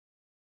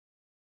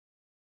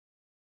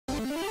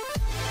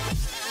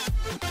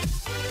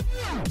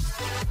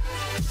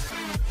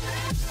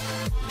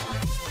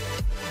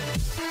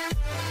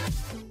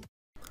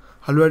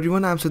Hello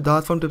everyone, I am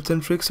Siddharth from Tips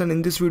and Tricks, and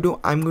in this video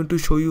I am going to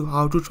show you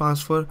how to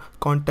transfer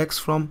contacts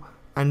from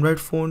Android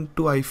phone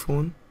to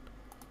iPhone.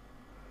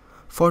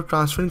 For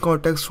transferring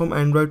contacts from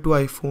Android to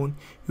iPhone,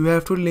 you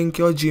have to link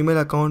your Gmail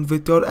account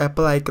with your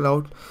Apple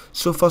iCloud.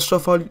 So first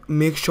of all,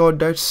 make sure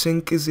that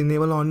sync is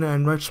enabled on your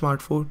Android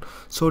smartphone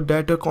so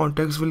that your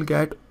contacts will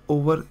get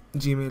over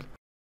Gmail.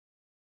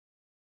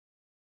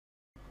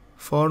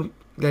 For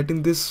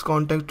getting this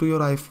contact to your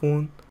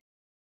iPhone,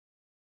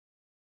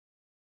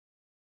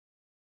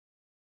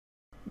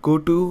 go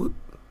to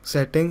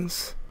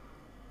settings.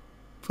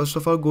 First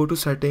of all, go to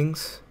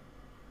settings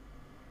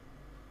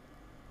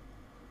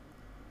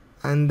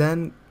and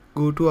then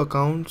go to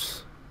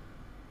accounts.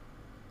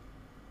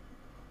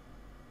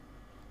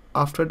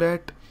 After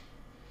that,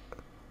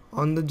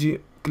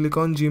 click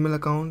on Gmail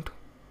account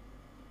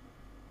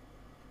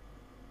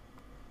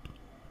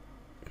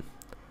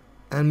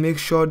and make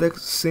sure that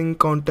sync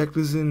contact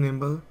is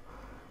enabled.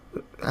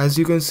 As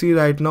you can see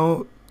right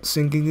now,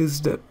 syncing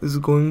is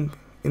going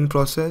in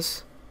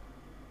process.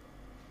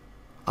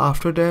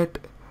 After that,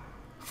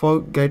 for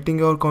getting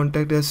your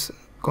contact on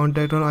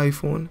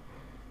iPhone,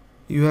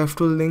 you have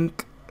to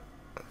link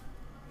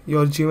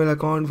your Gmail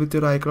account with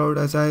your iCloud,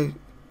 as I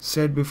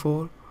said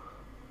before.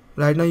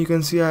 Right now you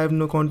can see I have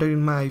no contact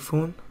in my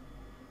iPhone.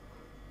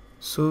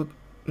 So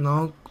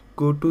now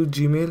go to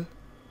Gmail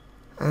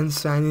and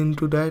sign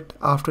into that.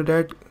 After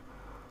that,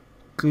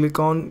 click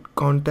on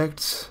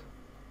contacts.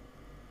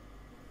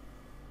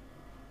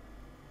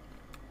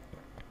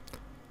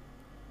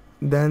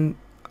 Then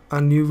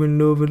a new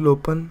window will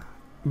open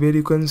where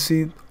you can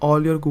see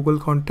all your Google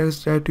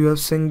contacts that you have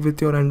synced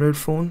with your Android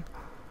phone.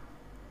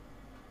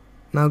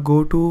 Now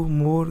go to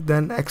more,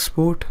 then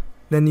export.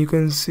 Then you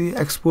can see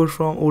export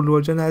from old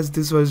version, as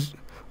this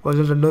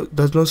version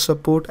does not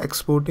support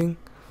exporting.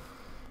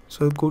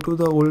 So go to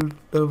the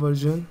older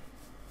version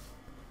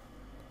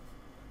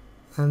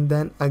and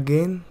then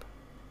again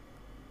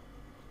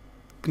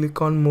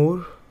click on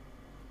more.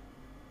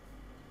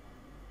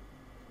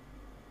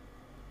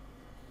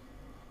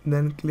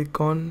 Then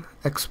click on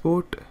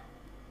export.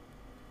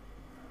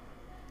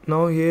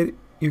 Now here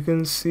you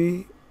can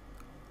see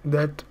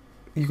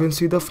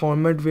the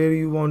format where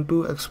you want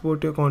to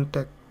export your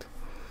contact.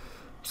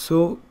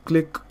 So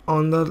select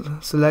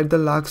the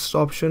last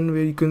option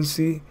where you can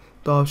see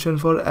the option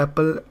for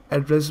Apple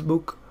address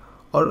book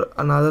or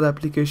another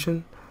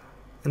application,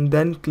 and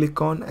then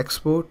click on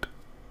export.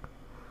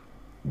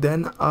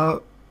 Then a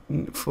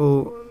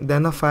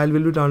file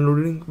will be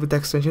downloading with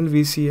extension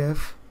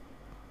VCF.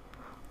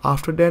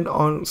 After that,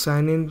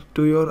 sign in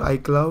to your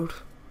iCloud.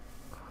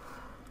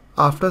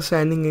 After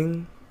signing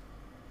in,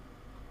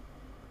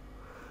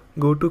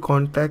 go to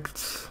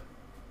contacts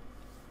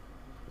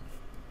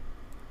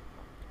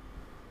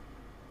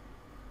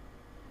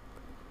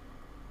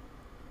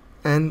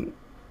and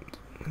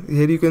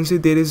here you can see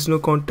there is no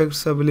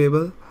contacts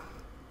available.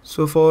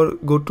 So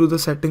go to the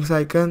settings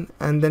icon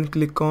and then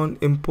click on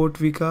import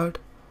vcard,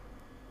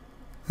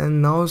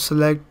 and now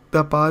select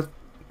the path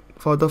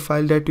for the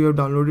file that you have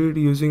downloaded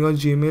using your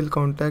Gmail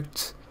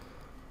contacts.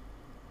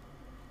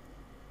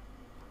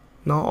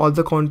 Now all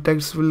the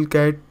contacts will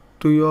get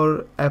to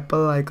your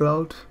Apple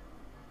iCloud.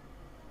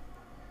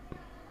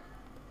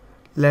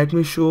 Let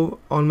me show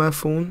on my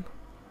phone.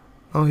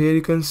 Now here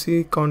you can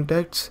see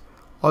contacts.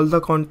 All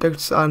the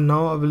contacts are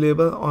now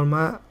available on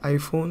my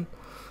iPhone.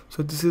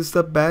 So this is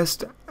the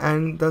best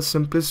and the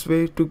simplest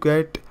way to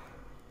get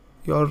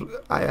your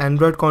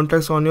Android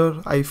contacts on your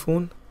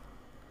iPhone.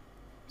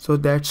 So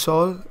that's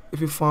all.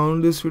 If you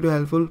found this video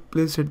helpful,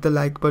 please hit the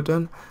like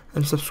button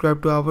and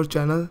subscribe to our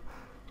channel.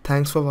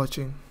 Thanks for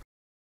watching.